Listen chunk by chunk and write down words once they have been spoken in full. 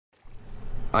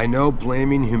I know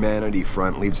blaming humanity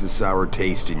front leaves a sour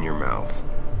taste in your mouth.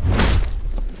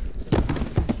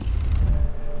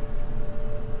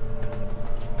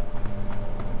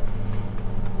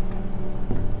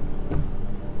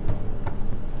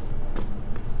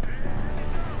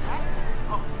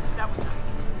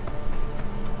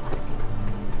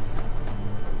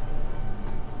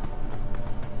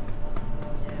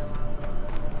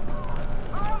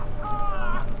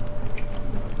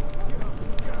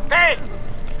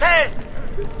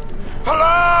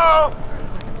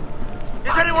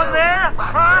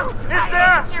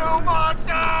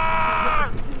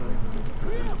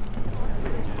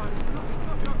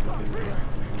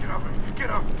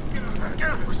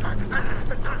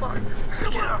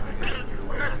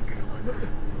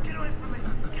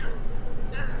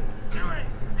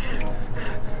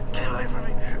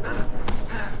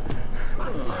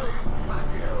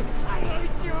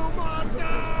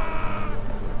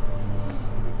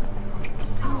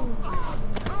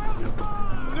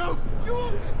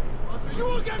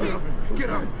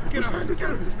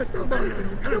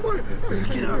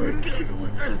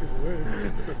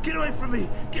 Get away from me!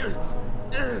 Get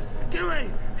away!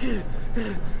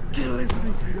 Get away from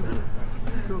me!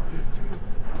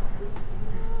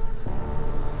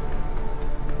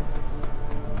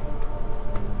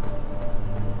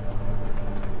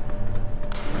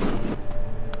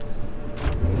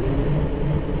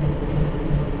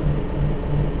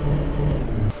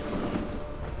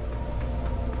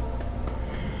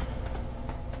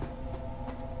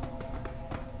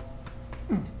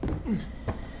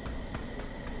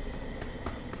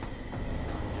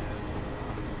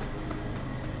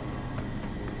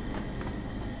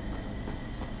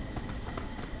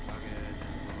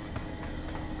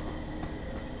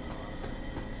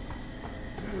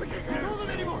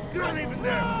 You're not even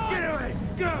there! Get away!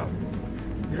 Go!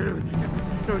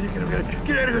 No, you get out of here!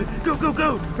 Get out of here! Go, go,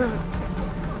 go! Get out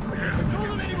of here!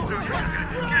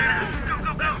 Go,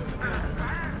 go, go!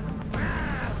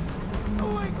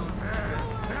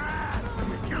 I'm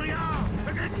gonna kill y'all!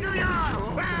 I'm gonna kill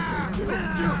y'all!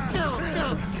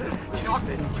 Get off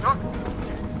it! Get off!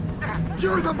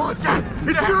 You're the monster!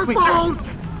 It's your fault!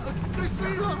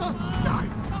 Die!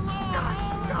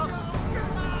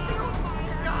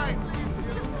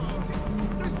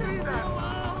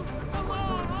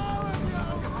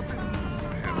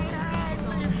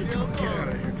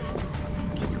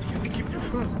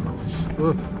 I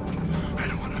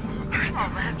don't want to hurt. Oh,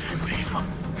 man.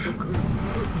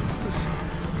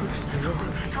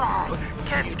 Come on.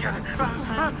 Get it together.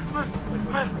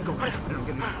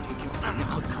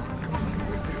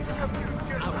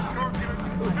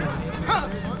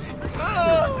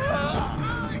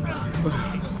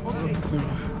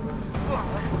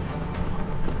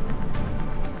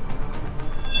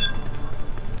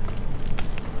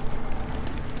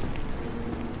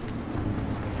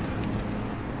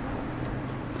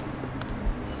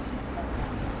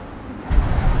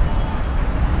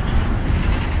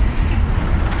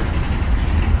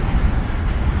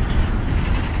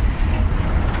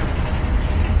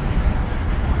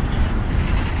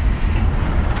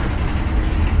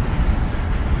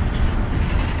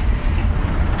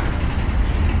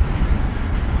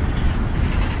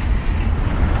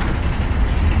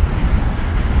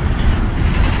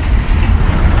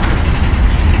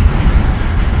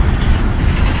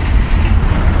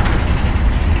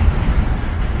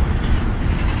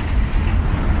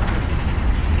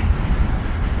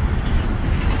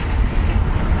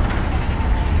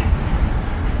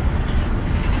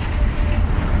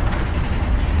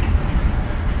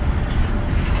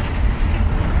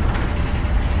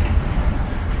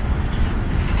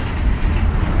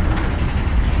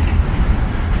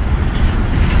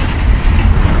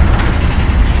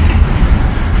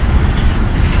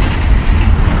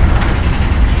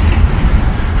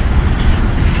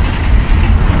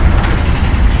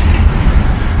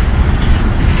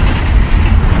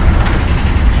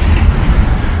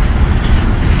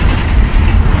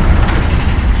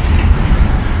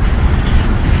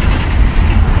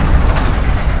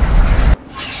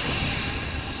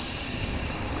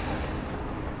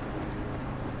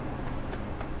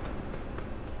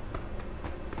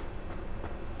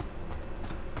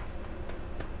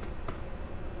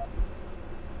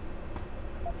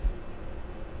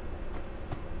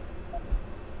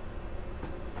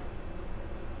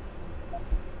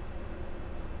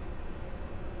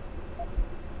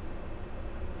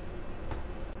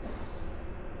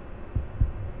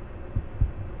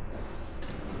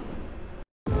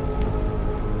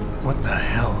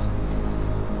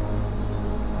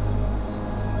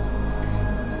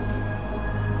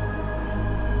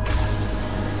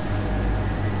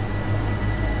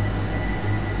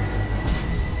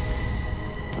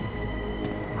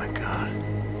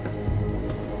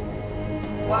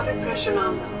 Water pressure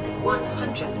nominal at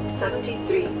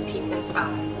 173 psi.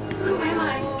 Who am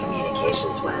I?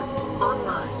 Communications web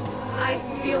online. I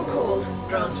feel cold.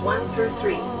 Drones 1 through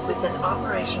 3 within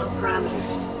operational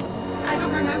parameters. I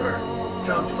don't remember.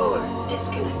 Drone 4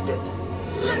 disconnected.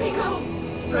 Let me go.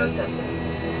 Processing.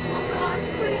 Oh God,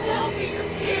 please help me. I'm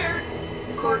scared.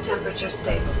 Core temperature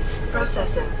stable.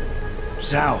 Processing.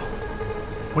 Zhao,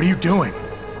 what are you doing?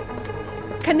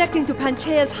 Connecting to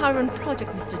Panchaea's Haron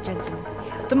project, Mr. Jensen.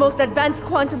 The most advanced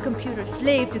quantum computer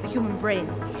slave to the human brain,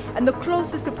 and the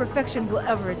closest to perfection we'll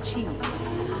ever achieve.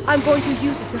 I'm going to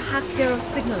use it to hack Darrow's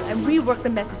signal and rework the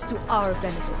message to our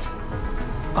benefit.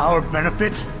 Our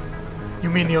benefit? You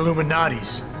mean the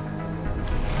Illuminati's?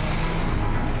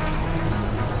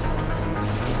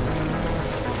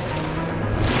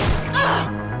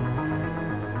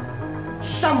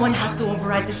 Someone has to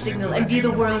override the signal and be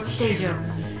the world's savior.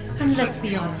 And let's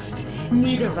be honest,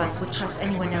 neither of us would trust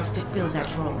anyone else to fill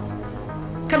that role.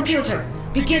 Computer,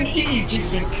 begin EEG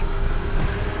sync.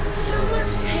 So much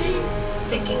pain.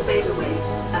 Syncing beta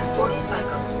waves at 40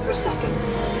 cycles per second.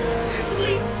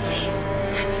 Sleep, please.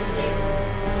 Let me sleep.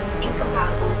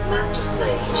 Incompatible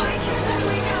master-slave chain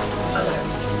detected.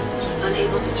 Alert.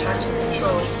 Unable to transfer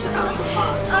control to Alpha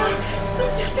Pod. The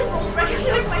system won't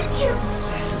recognize my chip.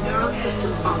 Neural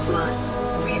systems offline.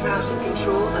 Rerouting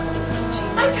control of the energy.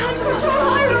 I can't control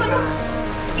Haron.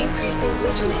 Increasing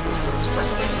glutamate levels by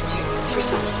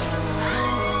 32%.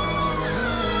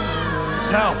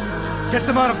 Zhao, get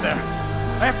them out of there.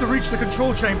 I have to reach the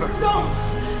control chamber. No!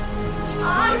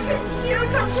 I can still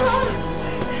control it!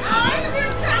 I'm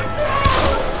in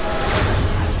control!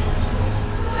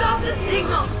 Stop the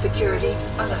signal. Security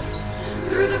alert.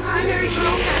 Through the primary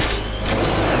drone hatch.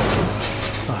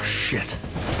 Oh, shit.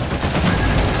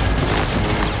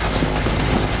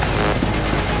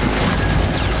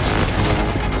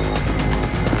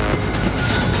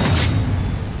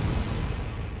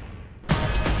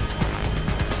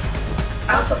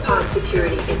 Alpha Pod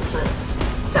security in place.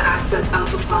 To access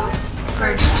Alpha Pod,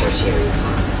 purge tertiary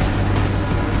pods.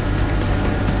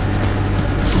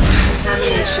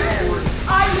 Contamination warning.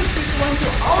 I was the one to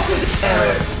alter the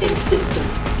Error in system.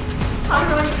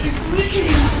 Haron is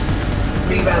weakening!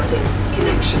 Rerouting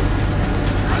connection.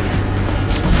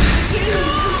 Getting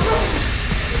control!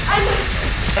 I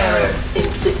must... Error in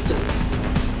system.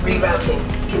 Rerouting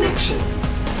connection.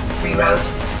 Reroute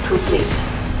complete.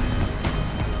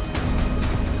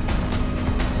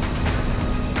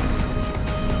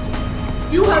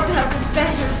 You have to have been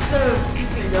better served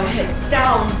keeping your head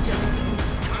down, Jensen.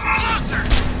 Closer!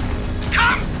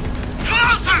 Come!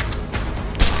 Closer!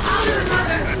 Father,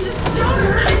 Mother, just don't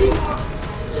hurt anymore.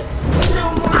 Just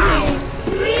no more pain.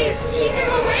 Please, keep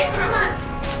him away from us.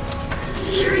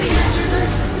 Security measures are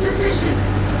sufficient.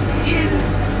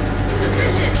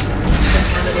 Insufficient.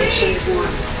 Contamination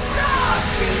warning.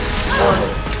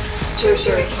 Warning.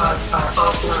 Tertiary pods are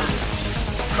offline.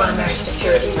 Primary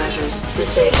security measures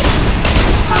disabled.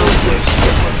 Power surge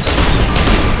detected.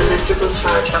 Electrical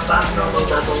charge above normal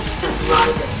levels and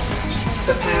rising.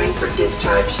 Preparing for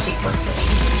discharge sequencing.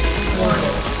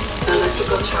 Warning.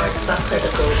 Electrical charge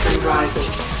subcritical and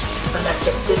rising.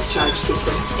 Electric discharge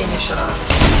sequence initialized.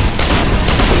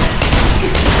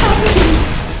 It's happening!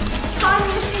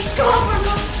 Haron is gone from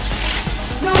us!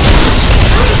 No!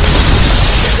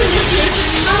 It's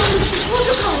initiating emergency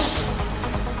protocol!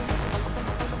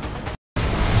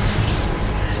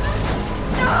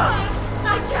 I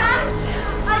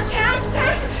can't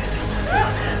take...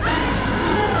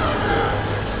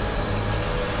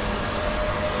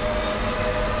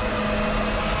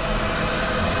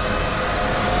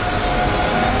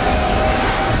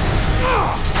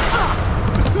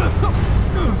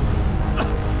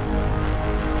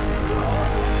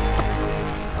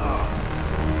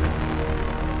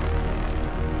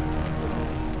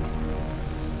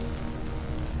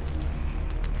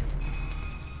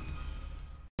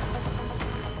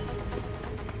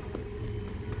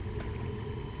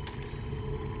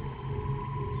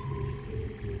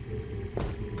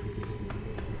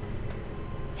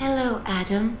 Hello,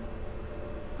 Adam.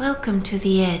 Welcome to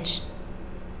the Edge.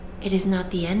 It is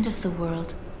not the end of the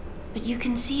world, but you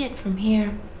can see it from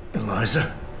here.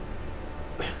 Eliza?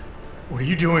 What are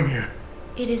you doing here?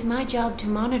 It is my job to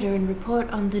monitor and report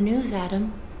on the news,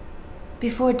 Adam.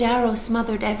 Before Darrow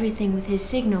smothered everything with his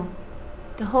signal,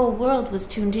 the whole world was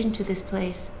tuned into this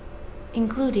place,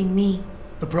 including me.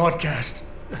 The broadcast.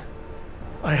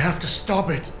 I have to stop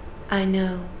it. I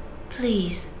know.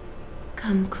 Please,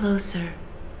 come closer.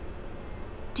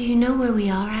 Do you know where we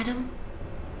are, Adam?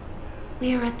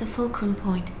 We are at the fulcrum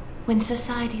point, when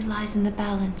society lies in the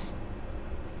balance.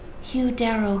 Hugh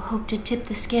Darrow hoped to tip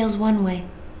the scales one way,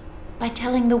 by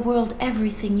telling the world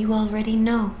everything you already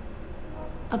know.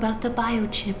 About the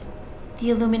biochip, the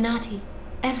Illuminati,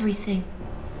 everything.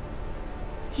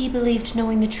 He believed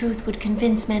knowing the truth would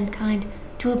convince mankind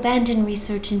to abandon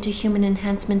research into human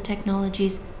enhancement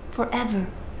technologies forever.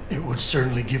 It would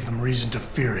certainly give them reason to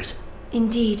fear it.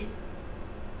 Indeed.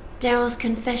 Darrow's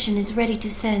confession is ready to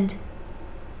send.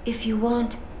 If you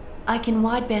want, I can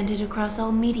wideband it across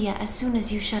all media as soon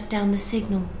as you shut down the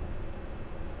signal.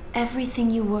 Everything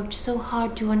you worked so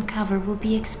hard to uncover will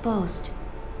be exposed.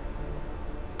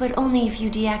 But only if you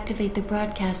deactivate the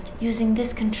broadcast using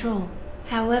this control.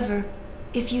 However,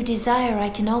 if you desire, I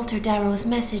can alter Darrow's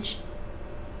message.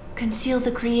 Conceal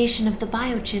the creation of the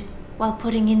biochip while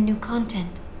putting in new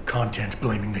content. Content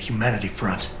blaming the Humanity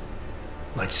Front,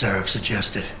 like Sarif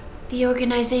suggested. The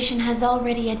organization has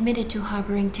already admitted to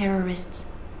harboring terrorists.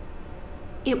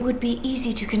 It would be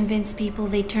easy to convince people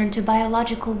they turn to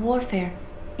biological warfare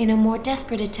in a more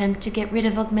desperate attempt to get rid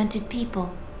of augmented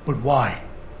people. But why?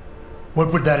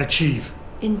 What would that achieve?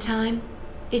 In time,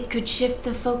 it could shift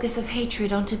the focus of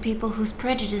hatred onto people whose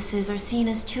prejudices are seen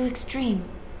as too extreme,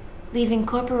 leaving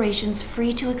corporations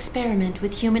free to experiment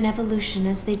with human evolution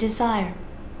as they desire.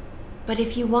 But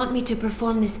if you want me to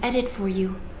perform this edit for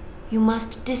you, you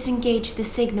must disengage the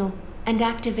signal and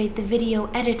activate the video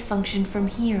edit function from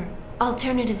here.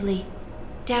 Alternatively,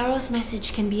 Darrow's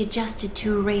message can be adjusted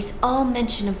to erase all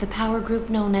mention of the power group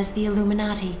known as the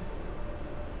Illuminati.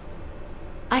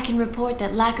 I can report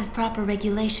that lack of proper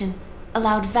regulation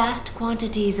allowed vast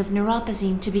quantities of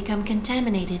neuropozyne to become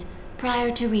contaminated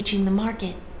prior to reaching the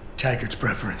market. Taggart's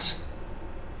preference.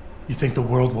 You think the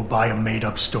world will buy a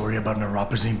made-up story about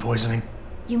neuropozyne poisoning?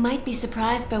 You might be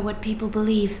surprised by what people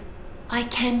believe. I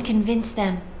can convince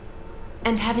them.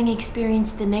 And having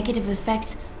experienced the negative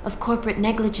effects of corporate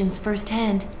negligence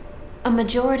firsthand, a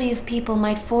majority of people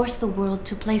might force the world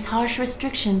to place harsh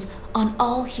restrictions on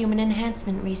all human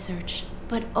enhancement research.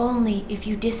 But only if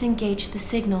you disengage the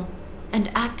signal and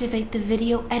activate the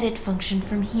video edit function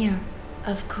from here.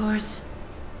 Of course,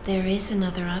 there is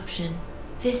another option.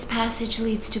 This passage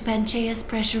leads to Panchaea's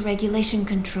pressure regulation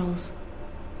controls.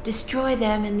 Destroy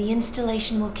them and the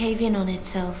installation will cave in on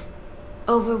itself,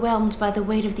 overwhelmed by the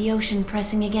weight of the ocean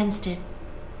pressing against it.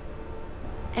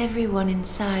 Everyone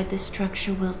inside the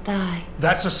structure will die.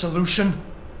 That's a solution?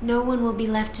 No one will be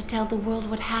left to tell the world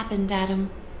what happened, Adam.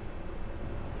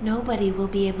 Nobody will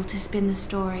be able to spin the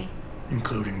story.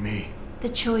 Including me. The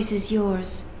choice is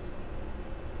yours.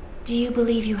 Do you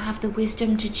believe you have the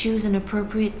wisdom to choose an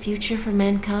appropriate future for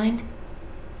mankind?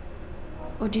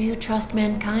 Or do you trust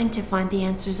mankind to find the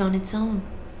answers on its own?